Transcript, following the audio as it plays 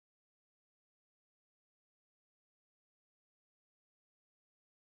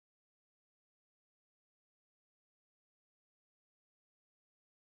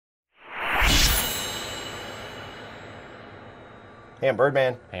Hey, I'm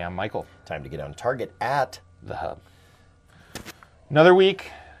Birdman. Hey, I'm Michael. Time to get on target at The Hub. Another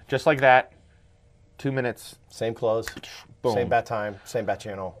week, just like that. 2 minutes. same clothes, Boom. same bat time, same bat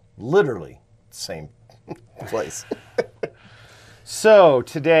channel. Literally same place. So,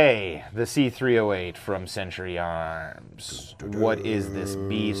 today, the C308 from Century Arms. What is this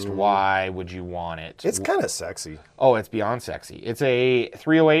beast? Why would you want it? It's kind of sexy. Oh, it's beyond sexy. It's a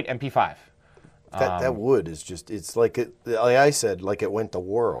 308 MP5. That wood is just, it's like, like I said, like it went to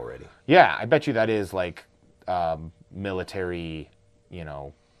war already. Yeah, I bet you that is like military,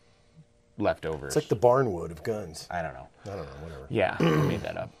 leftovers. It's like the barnwood of guns. I don't know. Whatever. Yeah, I made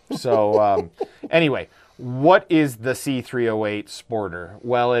that up. So, anyway, what is the C308 Sporter?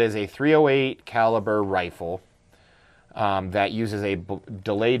 Well, it is a 308 caliber rifle that uses a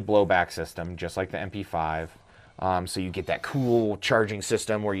delayed blowback system, just like the MP5. So you get that cool charging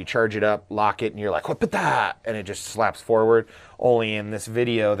system where you charge it up, lock it, and you're like, what that? And it just slaps forward. Only in this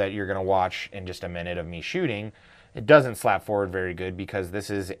video that you're going to watch in just a minute of me shooting, it doesn't slap forward very good because this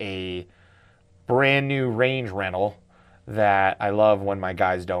is a brand new range rental that I love when my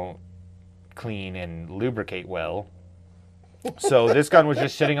guys don't clean and lubricate well. So this gun was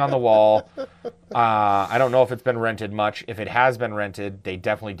just sitting on the wall. I don't know if it's been rented much. If it has been rented, they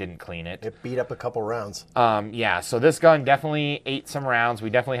definitely didn't clean it. It beat up a couple rounds. Yeah, so this gun definitely ate some rounds.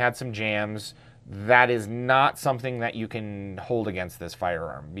 We definitely had some jams. That is not something that you can hold against this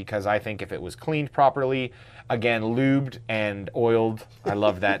firearm because I think if it was cleaned properly, again, lubed and oiled, I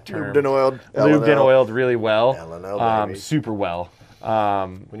love that term. Lubed and oiled. Lubed and oiled really well. L&L, baby. Super well.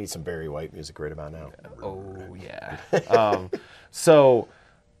 We need some Barry White music right about now. Oh, yeah. So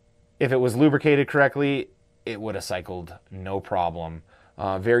if it was lubricated correctly, it would have cycled no problem.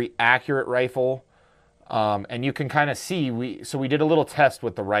 Very accurate rifle. And you can kind of see, we did a little test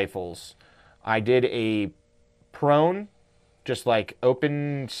with the rifles. I did a prone, just like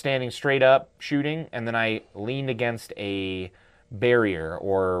open, standing straight up shooting, and then I leaned against a barrier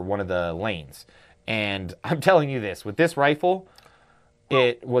or one of the lanes. And I'm telling you this, with this rifle,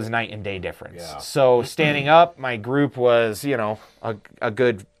 it was night and day difference. Yeah. So standing up, my group was, a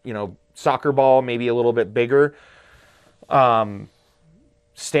good, soccer ball, maybe a little bit bigger.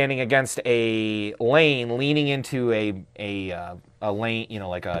 Standing against a lane, leaning into a lane,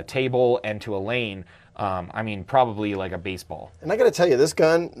 like a table and to a lane. Probably like a baseball. And I got to tell you, this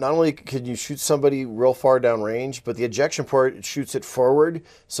gun, not only can you shoot somebody real far down range, but the ejection port, it shoots it forward.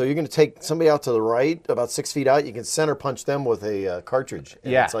 So you're going to take somebody out to the right, about 6 feet out, you can center punch them with a cartridge.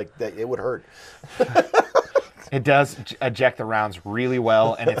 And yeah. It's like that, it would hurt. It does eject the rounds really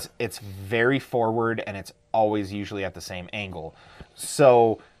well, and it's very forward, and it's always usually at the same angle.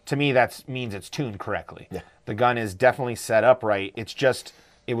 So to me, that means it's tuned correctly. Yeah. The gun is definitely set up right. It's just,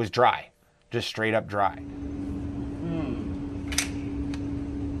 it was dry. Just straight up dry.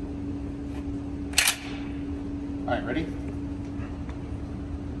 All right, ready?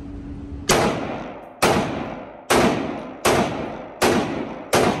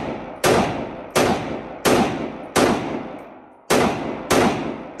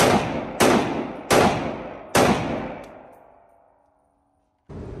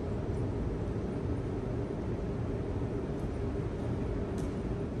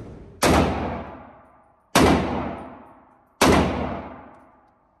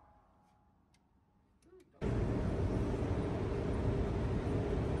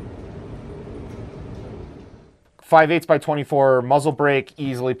 .5/8 by 24 muzzle brake,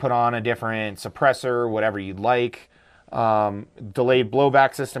 easily put on a different suppressor, whatever you'd like. Delayed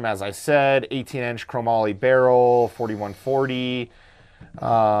blowback system, as I said, 18-inch chromoly barrel, 4140.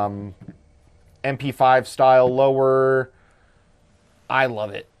 MP5 style lower. I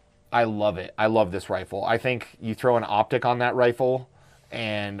love it. I love it. I love this rifle. I think you throw an optic on that rifle,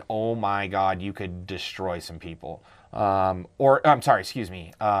 and oh my God, you could destroy some people. Animals.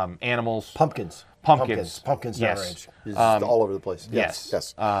 Pumpkins. Pumpkins yes. downrange. It's all over the place.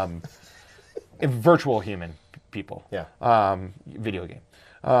 Yes. Virtual human people. Yeah. Video game.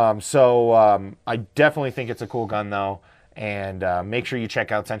 I definitely think it's a cool gun, though. And make sure you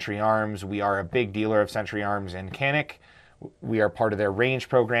check out Century Arms. We are a big dealer of Century Arms in Canuck. We are part of their range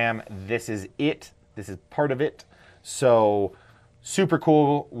program. This is it. This is part of it. So super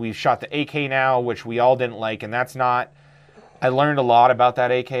cool. We've shot the AK now, which we all didn't like, and that's not... I learned a lot about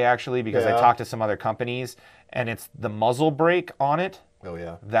that AK, actually, because I talked to some other companies, and it's the muzzle brake on it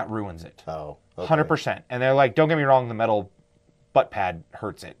that ruins it. Oh, okay. 100%. And they're like, don't get me wrong, the metal butt pad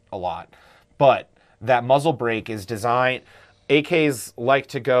hurts it a lot. But that muzzle brake is designed... AKs like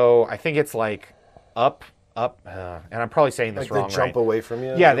to go, I think it's like up up, and I'm probably saying this Like wrong, they jump right? away from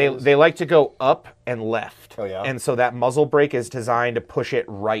you? Yeah, they like to go up and left. Oh, yeah? And so that muzzle brake is designed to push it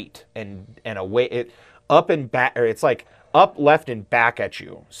right and away. It up and back, or it's like up, left, and back at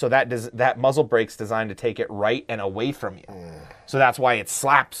you. So that muzzle brake's designed to take it right and away from you. So that's why it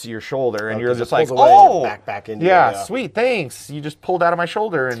slaps your shoulder, and you're 'cause it just like, pulls away and oh, you're back into it, yeah, yeah. sweet, thanks. You just pulled out of my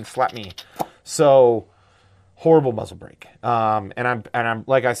shoulder and slapped me. So horrible muzzle brake. And I'm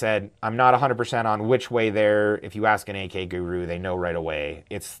like I said, I'm not 100% on which way there. If you ask an AK guru, they know right away.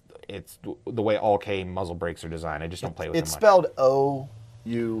 It's the way all K muzzle brakes are designed. I just don't play with It's them much. spelled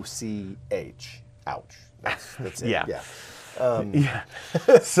O-U-C-H. Ouch. That's it. Yeah. Yeah.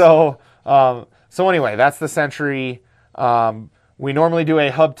 So anyway, that's the Century. We normally do a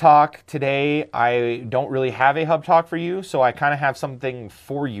hub talk. Today, I don't really have a hub talk for you, so I kind of have something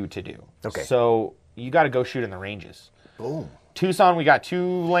for you to do. Okay. So you got to go shoot in the ranges. Boom. Tucson, we got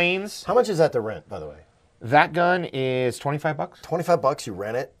 2 lanes. How much is that to rent, by the way? That gun is $25. $25, you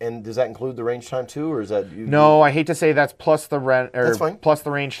rent it, and does that include the range time too, or is that you? No, I hate to say that's plus the rent, or That's fine. plus the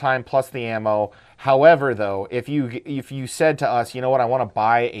range time, plus the ammo. However, though, if you said to us, you know what, I want to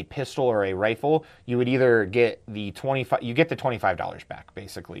buy a pistol or a rifle, you would either get the $25 back,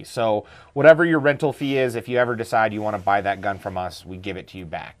 basically. So whatever your rental fee is, if you ever decide you want to buy that gun from us, we give it to you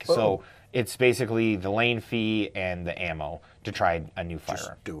back. Oh. So it's basically the lane fee and the ammo to try a new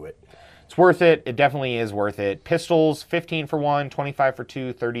firearm. Do it. It's worth it. It definitely is worth it. Pistols, 15 for 1, 25 for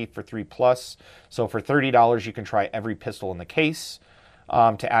 2, 30 for 3 plus. So for $30, you can try every pistol in the case.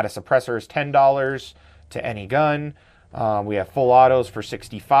 To add a suppressor is $10 to any gun. We have full autos for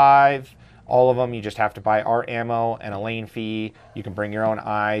 $65. All of them, you just have to buy our ammo and a lane fee. You can bring your own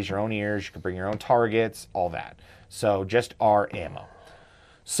eyes, your own ears. You can bring your own targets, all that. So just our ammo.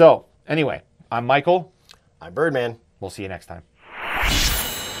 So anyway, I'm Michael. I'm Birdman. We'll see you next time.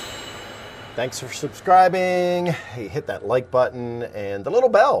 Thanks for subscribing. Hey, hit that like button and the little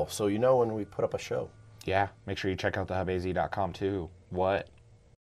bell so you know when we put up a show. Yeah, make sure you check out thehubaz.com too. What?